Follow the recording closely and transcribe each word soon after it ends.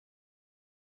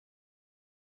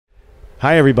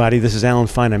Hi everybody, this is Alan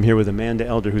Fine. I'm here with Amanda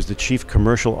Elder, who's the Chief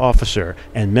Commercial Officer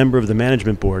and member of the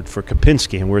Management Board for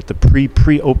Kempinski, and we're at the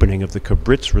pre-opening of the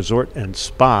Cabritz Resort and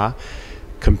Spa,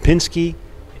 Kempinski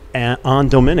on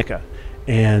Dominica.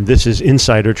 And this is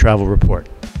Insider Travel Report.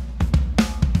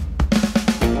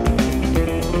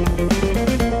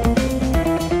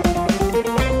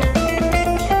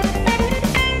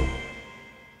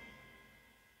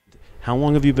 How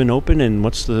long have you been open, and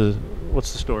what's the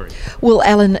story? Well,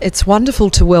 Alan, it's wonderful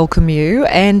to welcome you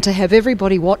and to have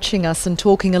everybody watching us and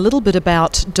talking a little bit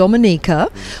about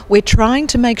Dominica. We're trying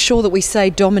to make sure that we say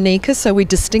Dominica so we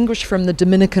distinguish from the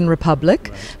Dominican Republic.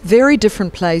 Right. Very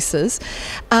different places.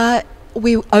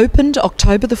 We opened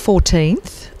October the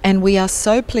 14th. And we are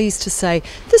so pleased to say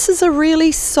this is a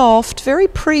really soft, very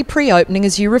pre-opening,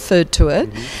 as you referred to it.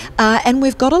 And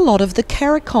we've got a lot of the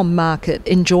CARICOM market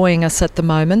enjoying us at the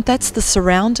moment. That's the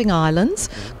surrounding islands,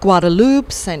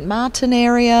 Guadeloupe, St. Martin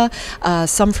area,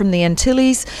 some from the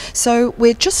Antilles. So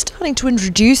we're just starting to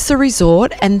introduce the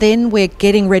resort, and then we're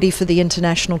getting ready for the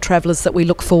international travellers that we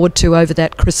look forward to over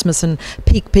that Christmas and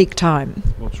peak time.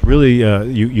 Well, it's really,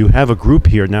 you have a group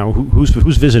here now. Who's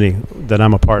visiting that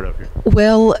I'm a part of here?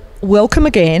 Well, welcome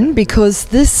again, because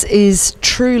this is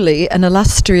truly an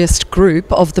illustrious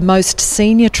group of the most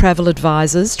senior travel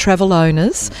advisors, travel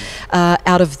owners,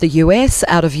 out of the US,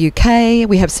 out of UK.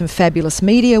 We have some fabulous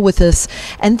media with us,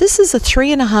 and this is a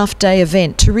 3.5-day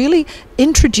event to really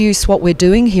introduce what we're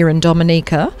doing here in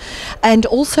Dominica, and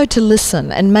also to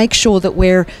listen and make sure that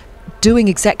we're doing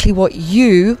exactly what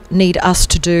you need us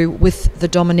to do with the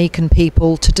Dominican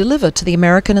people to deliver to the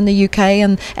American and the UK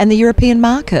and the European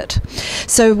market.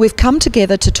 So we've come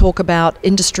together to talk about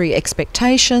industry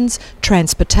expectations,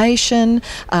 transportation,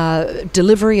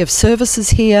 delivery of services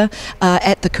here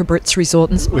at the Cabritz Resort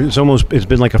and Spa. It's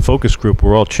been like a focus group.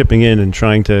 We're all chipping in and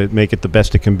trying to make it the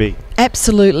best it can be.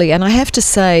 Absolutely, and I have to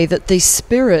say that the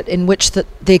spirit in which that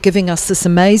they're giving us this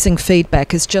amazing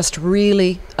feedback is just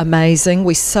really amazing.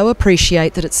 We so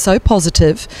appreciate that it's so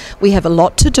positive. We have a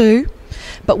lot to do,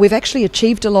 but we've actually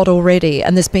achieved a lot already,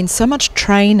 and there's been so much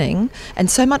training and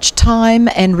so much time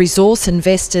and resource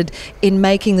invested in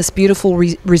making this beautiful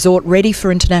resort ready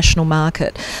for international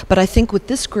market. But I think with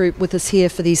this group with us here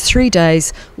for these 3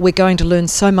 days, we're going to learn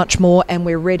so much more, and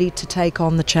we're ready to take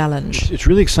on the challenge. It's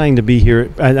really exciting to be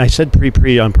here, and I said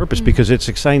pre on purpose because it's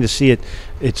exciting to see it.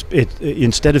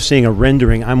 Instead of seeing a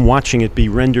rendering, I'm watching it be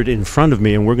rendered in front of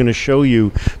me, and we're going to show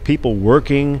you people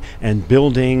working and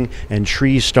building and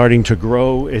trees starting to grow.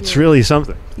 It's really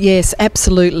something. Yes,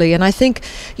 absolutely. And I think,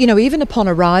 even upon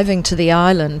arriving to the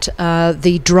island,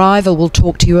 the driver will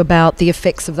talk to you about the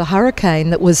effects of the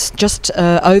hurricane that was just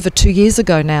over 2 years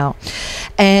ago now,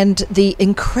 and the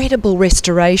incredible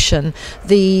restoration,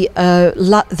 the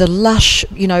lush,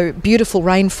 beautiful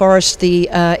rainforest, the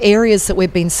areas that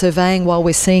we've been surveying while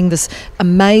we're seeing this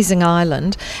amazing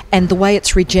island, and the way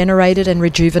it's regenerated and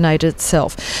rejuvenated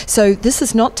itself. So this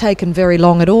has not taken very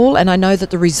long at all, and I know that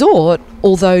the resort,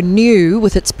 although new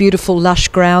with its beautiful lush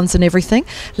grounds and everything,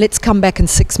 let's come back in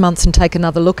 6 months and take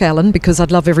another look, Alan, because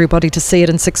I'd love everybody to see it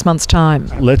in 6 months' time.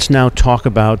 Let's now talk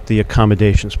about the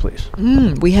accommodations, please.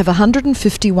 We have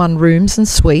 151 rooms and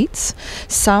suites.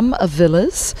 Some are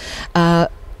villas.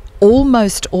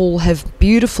 Almost all have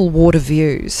beautiful water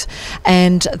views,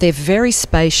 and they're very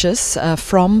spacious,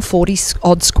 from 40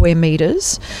 odd square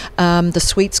meters. The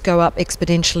suites go up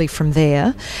exponentially from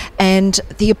there, and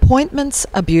the appointments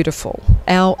are beautiful.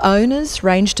 Our owners,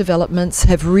 Range Developments,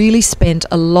 have really spent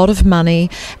a lot of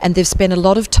money, and they've spent a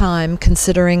lot of time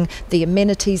considering the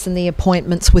amenities and the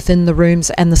appointments within the rooms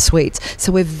and the suites.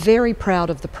 So we're very proud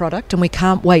of the product, and we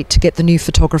can't wait to get the new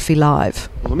photography live.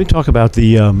 Well, let me talk about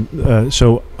the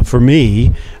so for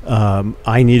me,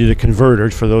 I needed a converter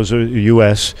for those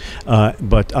US,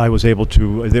 but I was able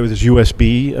to. There was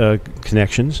USB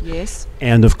connections. Yes.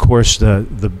 And of course,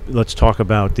 let's talk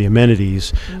about the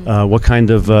amenities. What kind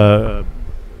of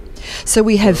So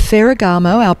we have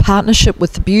Ferragamo, our partnership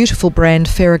with the beautiful brand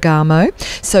Ferragamo.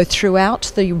 So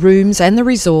throughout the rooms and the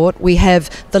resort, we have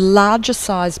the larger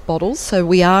size bottles. So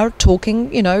we are talking,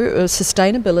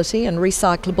 sustainability and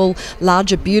recyclable,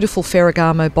 larger, beautiful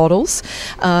Ferragamo bottles.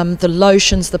 The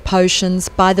lotions, the potions,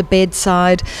 by the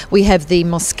bedside. We have the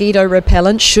mosquito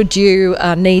repellent, should you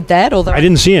need that. Although I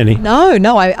didn't see any.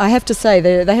 No, I have to say,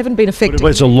 they haven't been affected.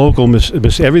 But it's a local,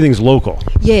 everything's local.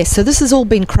 Yes, so this has all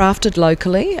been crafted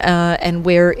locally. And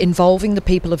we're involving the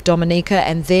people of Dominica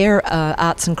and their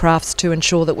arts and crafts to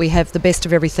ensure that we have the best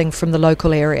of everything from the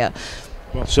local area.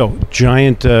 So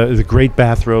giant, the great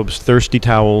bathrobes, thirsty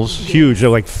towels, huge. They're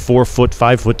like 4 foot,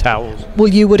 5 foot towels. Well,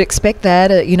 you would expect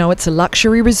that. You know, it's a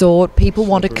luxury resort. People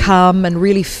want to come and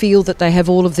really feel that they have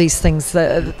all of these things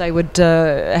that they would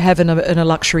have in a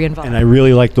luxury environment. And I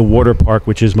really like the water park,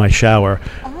 which is my shower.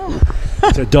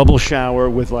 It's a double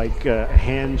shower with like a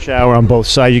hand shower on both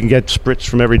sides. You can get spritz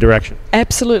from every direction.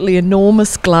 Absolutely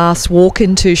enormous glass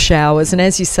walk-into showers, and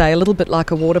as you say, a little bit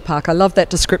like a water park. I love that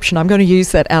description. I'm going to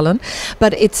use that, Alan.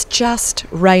 But it's just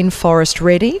rainforest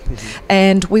ready,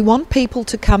 and we want people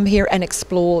to come here and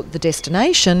explore the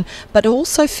destination, but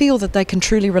also feel that they can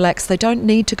truly relax. They don't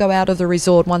need to go out of the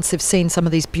resort once they've seen some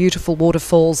of these beautiful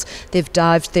waterfalls. They've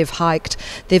dived, they've hiked,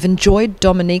 they've enjoyed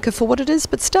Dominica for what it is,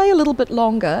 but stay a little bit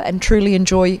longer and truly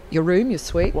enjoy your room, your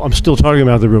suite. Well, I'm still talking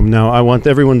about the room now. I want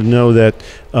everyone to know that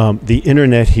the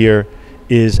internet here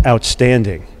is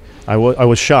outstanding. I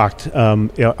was shocked.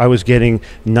 I was getting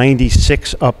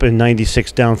 96 up and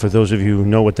 96 down, for those of you who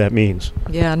know what that means.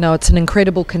 Yeah, no, it's an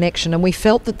incredible connection, and we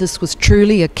felt that this was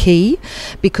truly a key,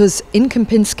 because in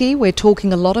Kempinski we're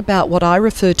talking a lot about what I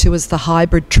refer to as the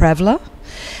hybrid traveller.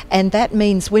 And that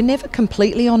means we're never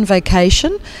completely on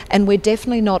vacation, and we're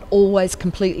definitely not always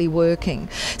completely working.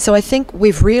 So I think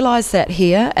we've realised that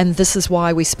here, and this is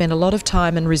why we spent a lot of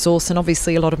time and resource and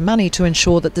obviously a lot of money to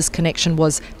ensure that this connection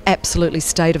was absolutely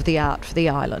state of the art for the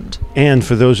island. And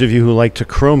for those of you who like to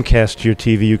Chromecast your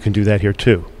TV, you can do that here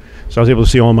too. So I was able to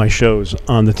see all my shows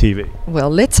on the TV. Well,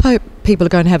 let's hope people are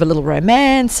going to have a little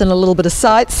romance and a little bit of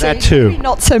sightseeing. That too. Maybe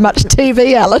not so much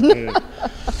TV, Alan.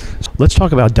 Let's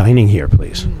talk about dining here,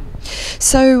 please.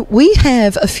 So we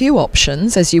have a few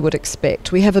options, as you would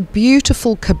expect. We have a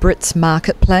beautiful Cabritz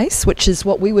marketplace, which is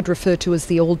what we would refer to as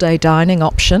the all-day dining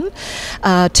option.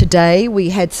 Today we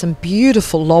had some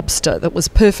beautiful lobster that was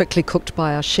perfectly cooked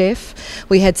by our chef.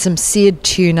 We had some seared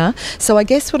tuna. So I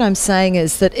guess what I'm saying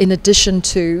is that in addition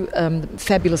to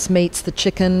fabulous meats, the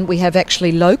chicken, we have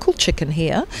actually local chicken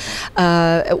here.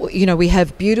 You know, we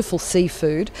have beautiful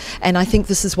seafood, and I think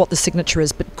this is what the signature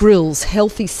is, but grills,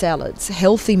 healthy salads,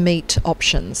 healthy meat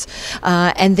options,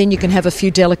 and then you can have a few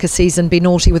delicacies and be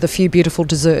naughty with a few beautiful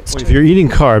desserts. Well, if you're eating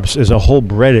carbs, there's a whole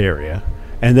bread area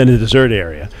and then a dessert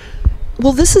area.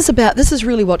 Well, this is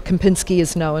really what Kempinski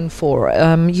is known for.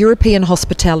 European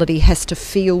hospitality has to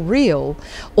feel real.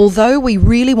 Although we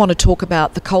really want to talk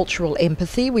about the cultural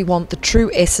empathy, we want the true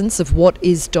essence of what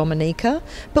is Dominica,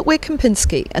 but we're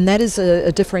Kempinski, and that is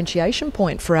a differentiation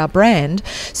point for our brand.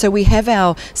 So we have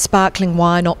our sparkling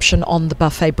wine option on the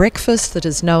buffet breakfast that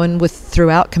is known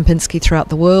throughout Kempinski, throughout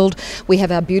the world. We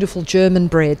have our beautiful German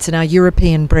breads and our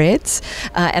European breads,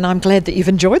 and I'm glad that you've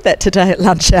enjoyed that today at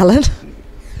lunch, Alan.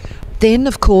 Then,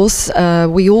 of course,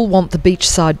 we all want the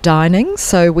beachside dining,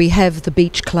 so we have the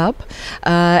beach club,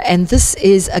 and this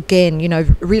is, again, you know,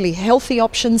 really healthy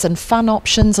options and fun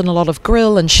options, and a lot of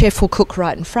grill, and chef will cook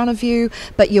right in front of you,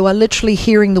 but you are literally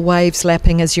hearing the waves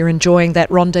lapping as you're enjoying that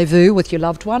rendezvous with your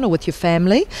loved one or with your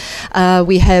family.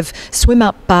 We have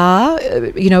swim-up bar,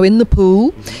 you know, in the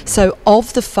pool. So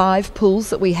of the 5 pools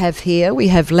that we have here, we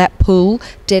have lap pool,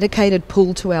 dedicated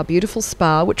pool to our beautiful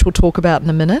spa, which we'll talk about in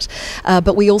a minute,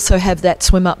 but we also have that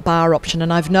swim-up bar option,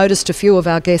 and I've noticed a few of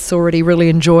our guests already really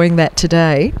enjoying that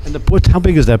today. And how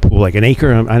big is that pool? Like an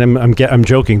acre? I'm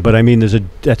joking, but I mean,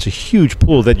 that's a huge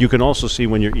pool that you can also see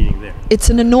when you're eating there. It's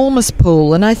an enormous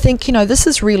pool, and I think, you know, this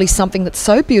is really something that's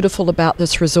so beautiful about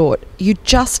this resort. You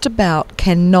just about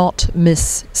cannot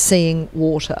miss seeing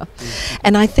water.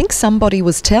 And I think somebody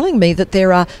was telling me that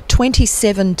there are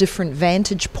 27 different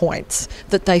vantage points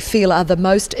that they feel are the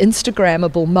most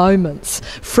Instagrammable moments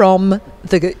from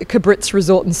the Cabritz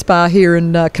Resort and Spa here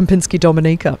in Kempinski,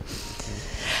 Dominica.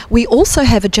 We also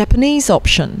have a Japanese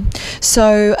option.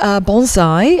 So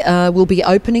Bonsai will be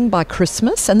opening by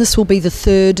Christmas, and this will be the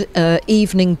 3rd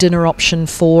evening dinner option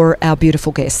for our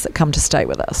beautiful guests that come to stay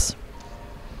with us.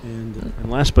 And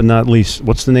last but not least,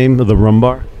 what's the name of the rum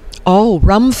bar? Oh,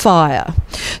 Rum Fire.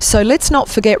 So let's not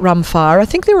forget Rum Fire. I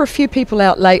think there were a few people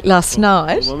out late last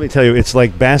night. Well, let me tell you, it's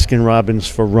like Baskin-Robbins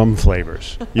for rum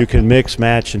flavors. You can mix,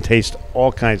 match, and taste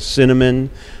all kinds.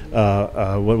 Cinnamon,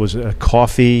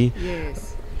 coffee.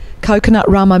 Yes. Coconut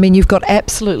rum. I mean, you've got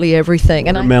absolutely everything.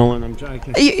 And melon.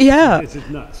 Yeah. It's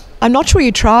nuts. I'm not sure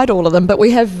you tried all of them, but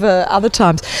we have other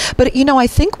times. But, you know, I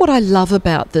think what I love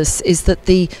about this is that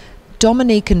the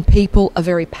Dominican people are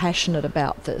very passionate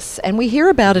about this, and we hear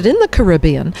about it in the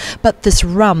Caribbean, but this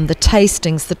rum, the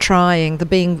tastings, the trying, the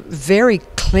being very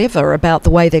clever about the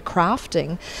way they're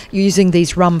crafting using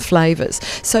these rum flavours.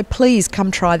 So please come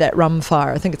try that Rum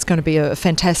Fire. I think it's going to be a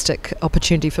fantastic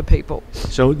opportunity for people.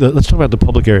 So let's talk about the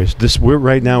public areas. We're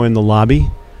right now in the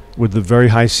lobby. with the very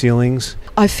high ceilings.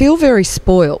 I feel very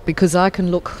spoilt because I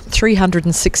can look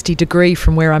 360 degree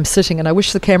from where I'm sitting, and I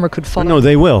wish the camera could follow. No,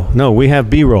 they will. No, we have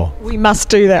B-roll. We must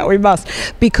do that, we must.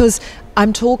 Because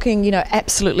I'm talking,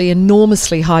 absolutely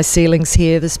enormously high ceilings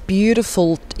here, this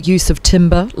beautiful use of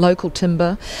timber, local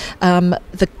timber.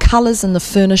 The colours and the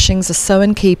furnishings are so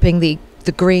in keeping, the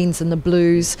greens and the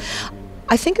blues.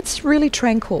 I think it's really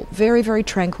tranquil, very, very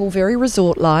tranquil, very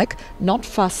resort-like, not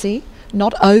fussy,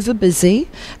 not over busy,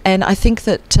 and I think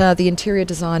that the interior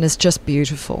design is just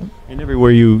beautiful. And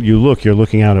everywhere you look, you're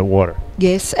looking out at water.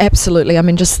 Yes, absolutely. I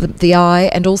mean, just the eye,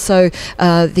 and also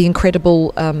the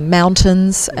incredible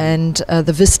mountains, and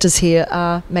the vistas here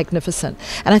are magnificent.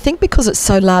 And I think because it's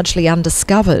so largely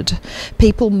undiscovered,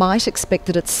 people might expect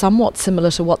that it's somewhat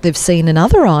similar to what they've seen in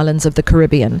other islands of the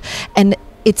Caribbean, and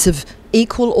it's of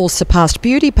equal or surpassed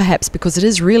beauty, perhaps, because it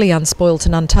is really unspoilt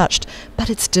and untouched, but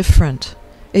it's different.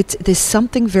 There's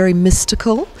something very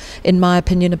mystical, in my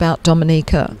opinion, about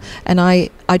Dominica, and I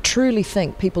truly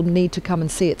think people need to come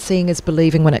and see it. Seeing is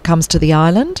believing when it comes to the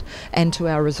island and to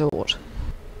our resort.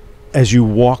 As you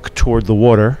walk toward the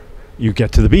water, you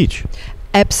get to the beach.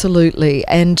 Absolutely,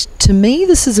 and to me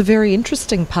this is a very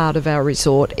interesting part of our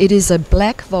resort. It is a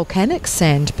black volcanic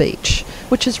sand beach,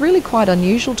 which is really quite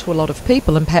unusual to a lot of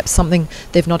people and perhaps something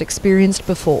they've not experienced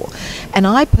before. And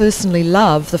I personally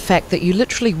love the fact that you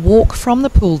literally walk from the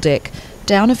pool deck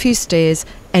down a few stairs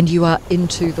and you are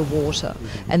into the water.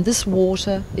 And this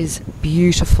water is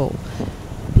beautiful,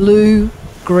 blue,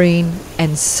 green,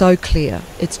 and so clear.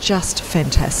 It's just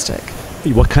fantastic.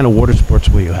 What kind of water sports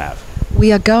will you have?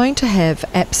 We are going to have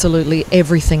absolutely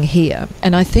everything here,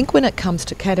 and I think when it comes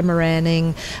to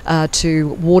catamaraning, to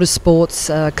water sports,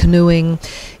 canoeing,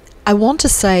 I want to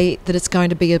say that it's going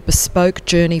to be a bespoke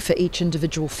journey for each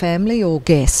individual family or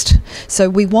guest. So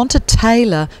we want to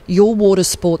tailor your water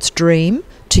sports dream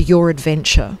to your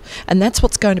adventure, and that's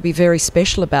what's going to be very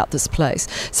special about this place.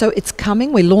 So it's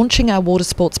coming. We're launching our water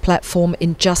sports platform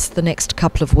in just the next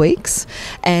couple of weeks,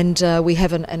 and we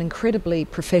have an incredibly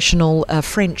professional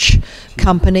French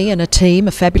company and a team,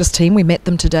 a fabulous team. We met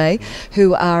them today,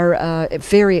 who are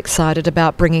very excited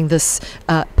about bringing this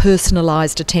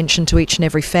personalised attention to each and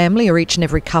every family or each and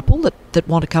every couple that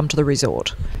want to come to the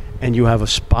resort. And you have a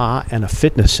spa and a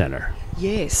fitness center.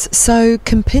 Yes, so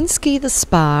Kempinski the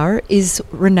spa is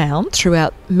renowned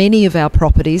throughout many of our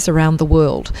properties around the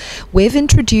world. We've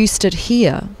introduced it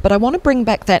here, but I want to bring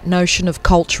back that notion of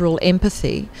cultural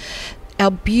empathy. Our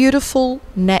beautiful,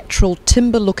 natural,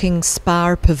 timber-looking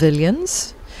spa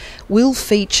pavilions will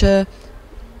feature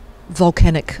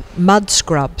volcanic mud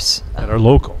scrubs. That are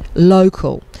local.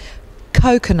 Local.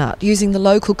 Coconut, using the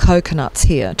local coconuts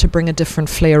here to bring a different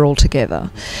flair altogether.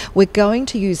 We're going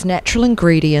to use natural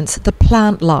ingredients, the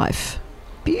plant life.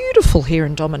 Beautiful here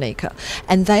in Dominica,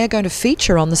 and they are going to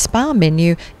feature on the spa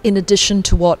menu in addition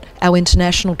to what our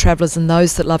international travellers and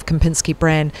those that love Kempinski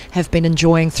brand have been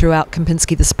enjoying throughout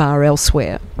Kempinski the spa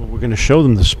elsewhere. Well, we're going to show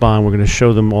them the spa, and we're going to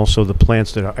show them also the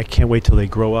plants that I can't wait till they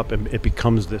grow up and it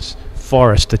becomes this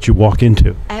forest that you walk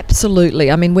into. Absolutely.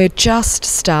 I mean, we're just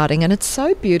starting, and it's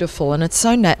so beautiful and it's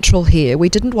so natural here. We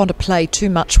didn't want to play too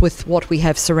much with what we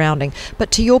have surrounding,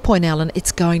 but to your point, Alan,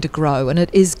 it's going to grow and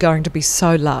it is going to be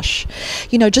so lush.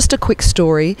 Just a quick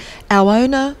story. Our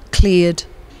owner cleared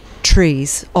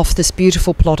trees off this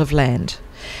beautiful plot of land,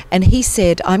 and he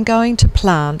said, I'm going to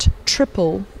plant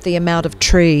triple the amount of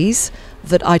trees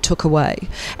that I took away.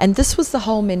 And this was the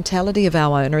whole mentality of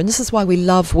our owner, and this is why we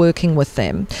love working with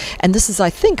them. And this is, I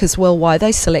think, as well why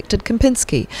they selected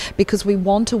Kempinski, because we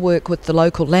want to work with the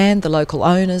local land, the local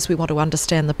owners. We want to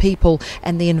understand the people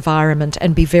and the environment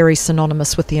and be very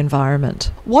synonymous with the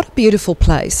environment. What a beautiful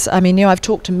place. I mean, I've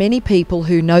talked to many people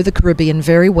who know the Caribbean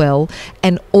very well,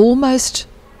 and almost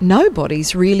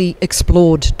nobody's really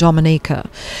explored Dominica.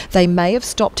 They may have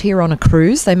stopped here on a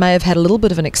cruise, they may have had a little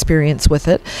bit of an experience with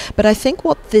it, but I think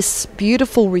what this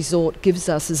beautiful resort gives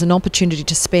us is an opportunity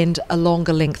to spend a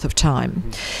longer length of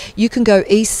time. You can go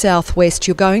east, south, west.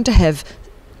 You're going to have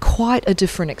quite a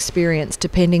different experience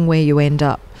depending where you end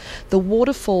up. The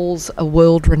waterfalls are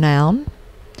world renowned.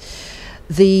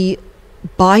 The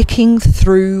biking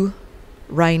through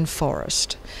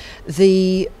rainforest,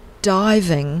 the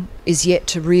diving is yet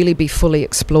to really be fully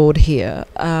explored here.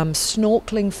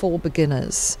 Snorkeling for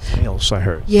beginners. Whales, I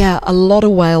heard. Yeah, a lot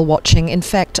of whale watching. In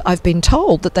fact, I've been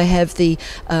told that they have the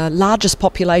largest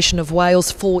population of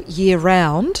whales for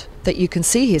year-round that you can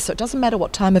see here. So it doesn't matter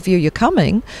what time of year you're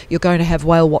coming, you're going to have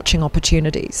whale watching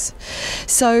opportunities.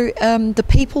 So the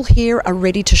people here are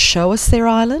ready to show us their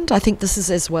island. I think this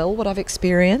is as well what I've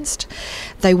experienced.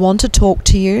 They want to talk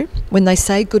to you. When they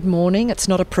say good morning, it's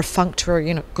not a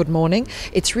perfunctory, good morning.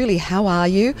 It's really, how are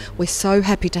you? We're so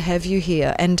happy to have you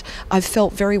here. And I've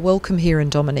felt very welcome here in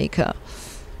Dominica.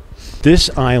 This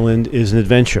island is an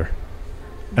adventure.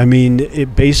 I mean,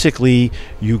 it basically,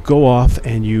 you go off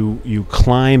and you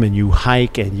climb and you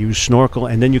hike and you snorkel,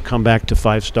 and then you come back to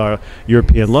 5-star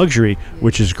European luxury,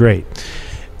 which is great.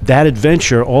 That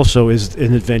adventure also is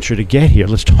an adventure to get here.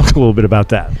 Let's talk a little bit about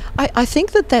that. I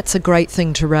think that that's a great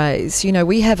thing to raise.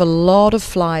 We have a lot of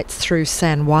flights through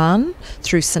San Juan,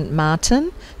 through St.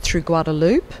 Martin, through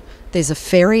Guadeloupe. There's a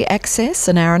ferry access,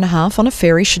 an hour and a half on a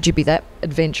ferry, should you be that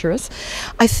adventurous.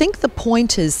 I think the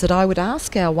point is that I would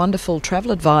ask our wonderful travel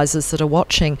advisors that are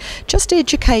watching, just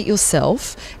educate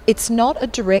yourself. It's not a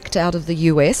direct out of the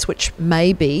US, which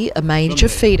may be a major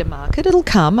feeder market. It'll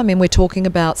come. I mean, we're talking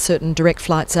about certain direct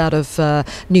flights out of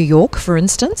New York, for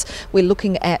instance. We're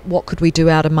looking at what could we do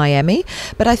out of Miami.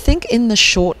 But I think in the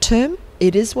short term,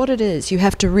 it is what it is. You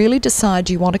have to really decide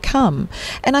you want to come.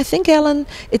 And I think, Ellen,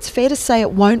 it's fair to say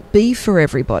it won't be for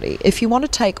everybody. If you want to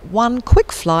take one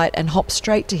quick flight and hop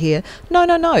straight to here,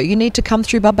 no. You need to come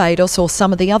through Barbados or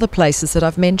some of the other places that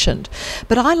I've mentioned.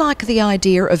 But I like the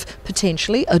idea of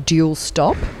potentially a dual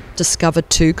stop, discover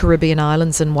 2 Caribbean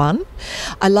islands in one.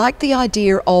 I like the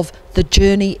idea of the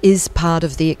journey is part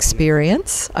of the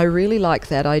experience. I really like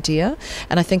that idea,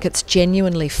 and I think it's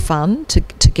genuinely fun to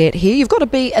get here. You've got to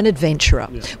be an adventurer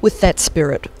with that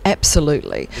spirit,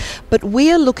 absolutely. But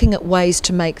we are looking at ways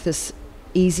to make this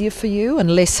easier for you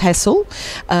and less hassle.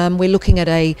 We're looking at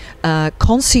a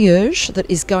concierge that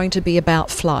is going to be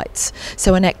about flights.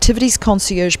 So an activities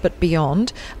concierge, but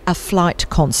beyond, a flight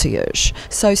concierge.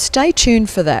 So stay tuned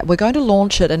for that. We're going to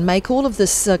launch it and make all of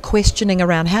this questioning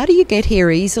around how do you get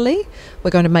here easily.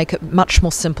 We're going to make it much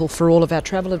more simple for all of our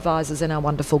travel advisors and our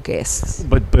wonderful guests.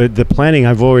 But the planning,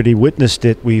 I've already witnessed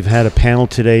it. We've had a panel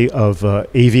today of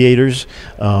aviators.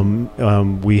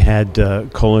 We had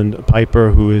Colin Piper,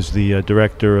 who is the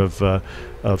director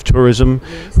of tourism,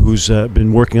 who's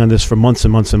been working on this for months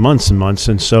and months and months and months,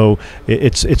 and so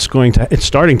it's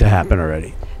starting to happen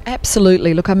already.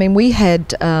 Absolutely. Look, I mean, we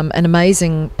had an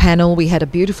amazing panel. We had a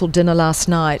beautiful dinner last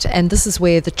night, and this is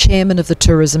where the chairman of the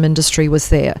tourism industry was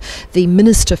there. The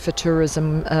Minister for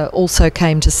Tourism also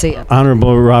came to see it.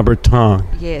 Honourable Robert Tong.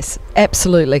 Yes,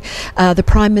 absolutely. The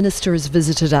Prime Minister has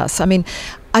visited us. I mean,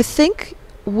 I think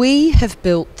we have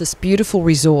built this beautiful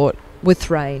resort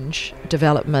with range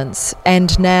developments,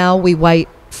 and now we wait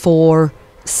for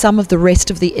some of the rest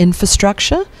of the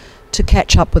infrastructure to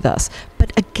catch up with us.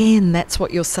 But again, that's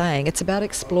what you're saying. It's about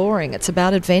exploring. It's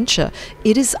about adventure.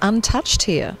 It is untouched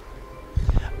here.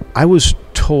 I was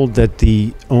told that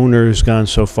the owner has gone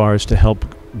so far as to help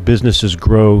businesses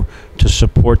grow to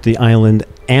support the island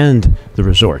and the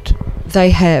resort.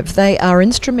 They have. They are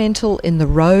instrumental in the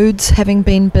roads having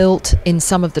been built, in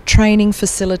some of the training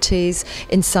facilities,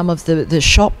 in some of the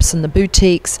shops and the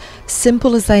boutiques.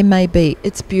 Simple as they may be,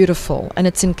 it's beautiful, and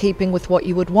it's in keeping with what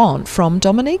you would want from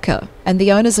Dominica. And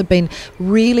the owners have been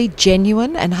really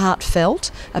genuine and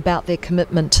heartfelt about their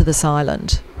commitment to this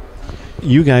island.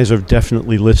 You guys are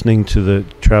definitely listening to the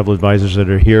travel advisors that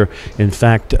are here. In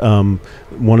fact,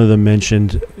 one of them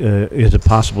mentioned, is it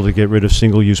possible to get rid of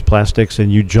single-use plastics?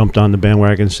 And you jumped on the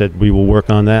bandwagon and said, we will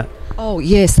work on that. Oh,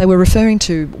 yes, they were referring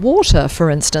to water, for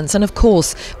instance. And of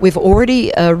course, we've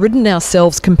already ridden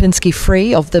ourselves Kempinski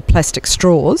free of the plastic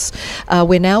straws.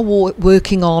 We're now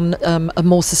working on a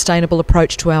more sustainable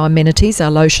approach to our amenities,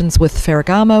 our lotions with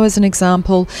Ferragamo as an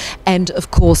example, and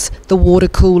of course the water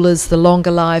coolers, the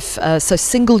longer life, so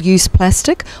single-use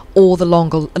plastic or the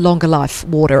longer life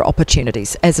water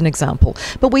opportunities as an example.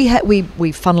 But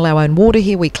we funnel our own water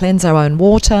here, we cleanse our own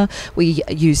water, we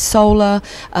use solar,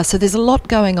 so there's a lot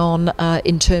going on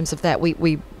in terms of that.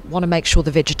 We want to make sure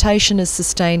the vegetation is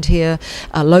sustained here,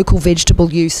 local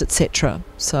vegetable use, etc.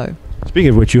 So. Speaking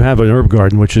of which, you have an herb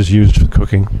garden which is used for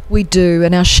cooking. We do,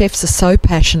 and our chefs are so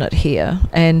passionate here,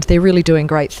 and they're really doing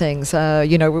great things.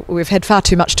 We've had far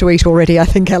too much to eat already, I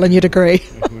think, Alan, you'd agree.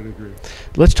 I would agree.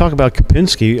 Let's talk about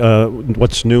Kempinski,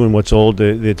 what's new and what's old.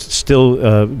 It's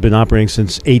still been operating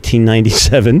since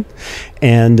 1897,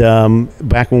 and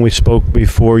back when we spoke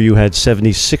before, you had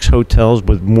 76 hotels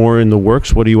with more in the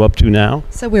works. What are you up to now?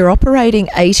 So we're operating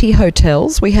 80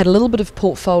 hotels. We had a little bit of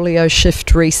portfolio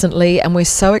shift recently, and we're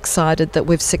so excited that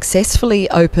we've successfully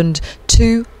opened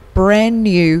 2 brand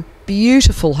new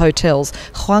beautiful hotels,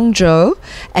 Guangzhou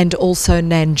and also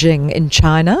Nanjing in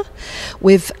China.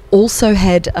 We've also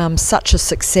had such a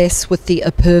success with the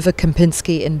Apurva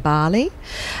Kempinski in Bali.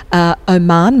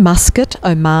 Oman, Muscat,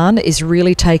 Oman is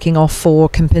really taking off for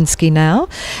Kempinski now.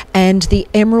 And the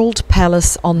Emerald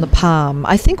Palace on the Palm.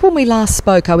 I think when we last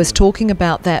spoke, I was talking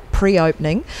about that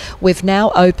pre-opening. We've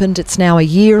now opened, it's now a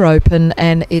year open,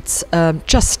 and it's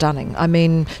just stunning. I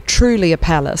mean, truly a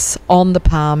palace on the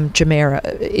Palm,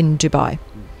 Jumeirah in Dubai.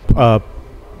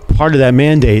 Part of that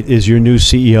mandate is your new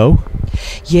CEO.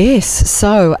 Yes,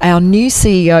 so our new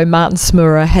CEO, Martin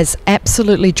Smura, has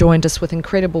absolutely joined us with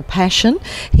incredible passion.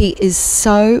 He is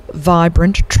so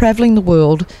vibrant, travelling the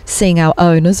world, seeing our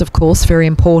owners, of course, very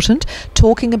important,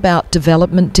 talking about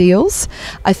development deals.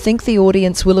 I think the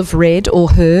audience will have read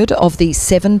or heard of the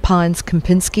Seven Pines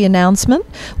Kempinski announcement,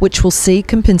 which will see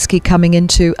Kempinski coming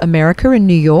into America in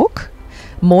New York.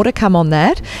 More to come on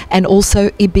that, and also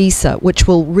Ibiza, which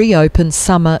will reopen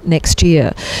summer next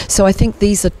year. So I think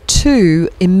these are two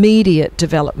immediate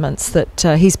developments that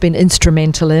he's been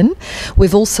instrumental in.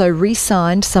 We've also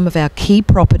re-signed some of our key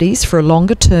properties for a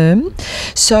longer term.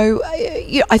 So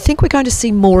I think we're going to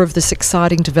see more of this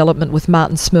exciting development with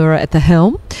Martin Smura at the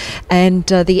helm, and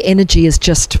the energy is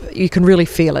just, you can really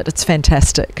feel it. It's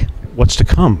fantastic. What's to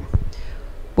come?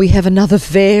 We have another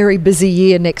very busy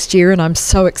year next year, and I'm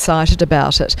so excited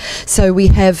about it. So we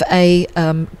have a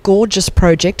gorgeous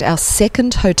project, our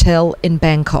second hotel in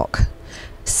Bangkok,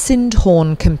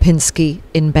 Sindhorn Kempinski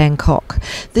in Bangkok.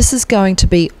 This is going to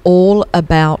be all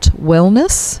about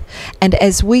wellness, and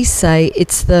as we say,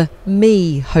 it's the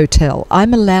me hotel.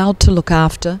 I'm allowed to look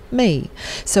after me.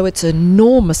 So it's an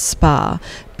enormous spa,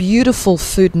 beautiful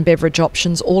food and beverage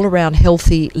options all around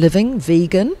healthy living,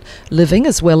 vegan living,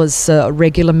 as well as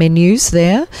regular menus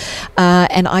there.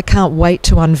 And I can't wait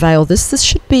to unveil this. This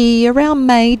should be around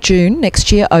May, June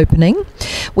next year opening.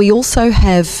 We also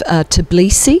have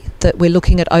Tbilisi that we're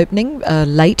looking at opening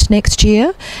late next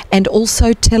year, and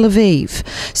also Tel Aviv.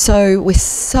 So we're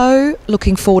so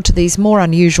looking forward to these more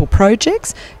unusual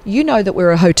projects. You know that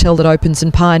we're a hotel that opens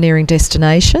in pioneering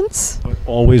destinations. But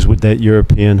always with that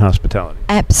European hospitality.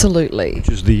 Absolutely. Which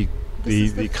is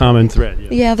the common thread.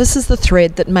 Yeah, this is the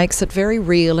thread that makes it very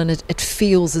real, and it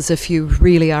feels as if you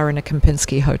really are in a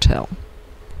Kempinski hotel.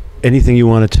 Anything you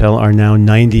want to tell our now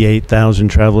 98,000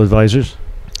 travel advisors?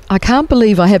 I can't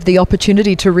believe I have the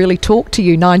opportunity to really talk to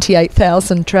you,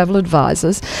 98,000 travel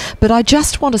advisors. But I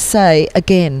just want to say,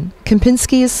 again,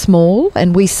 Kempinski is small,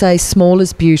 and we say small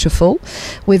is beautiful.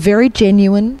 We're very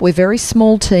genuine, we're a very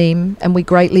small team, and we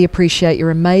greatly appreciate your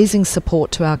amazing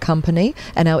support to our company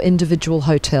and our individual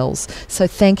hotels. So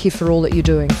thank you for all that you're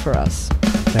doing for us.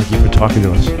 Thank you for talking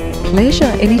to us. Pleasure.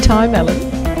 Anytime, Alan.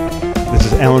 This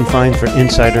is Alan Fine for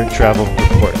Insider Travel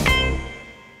Report.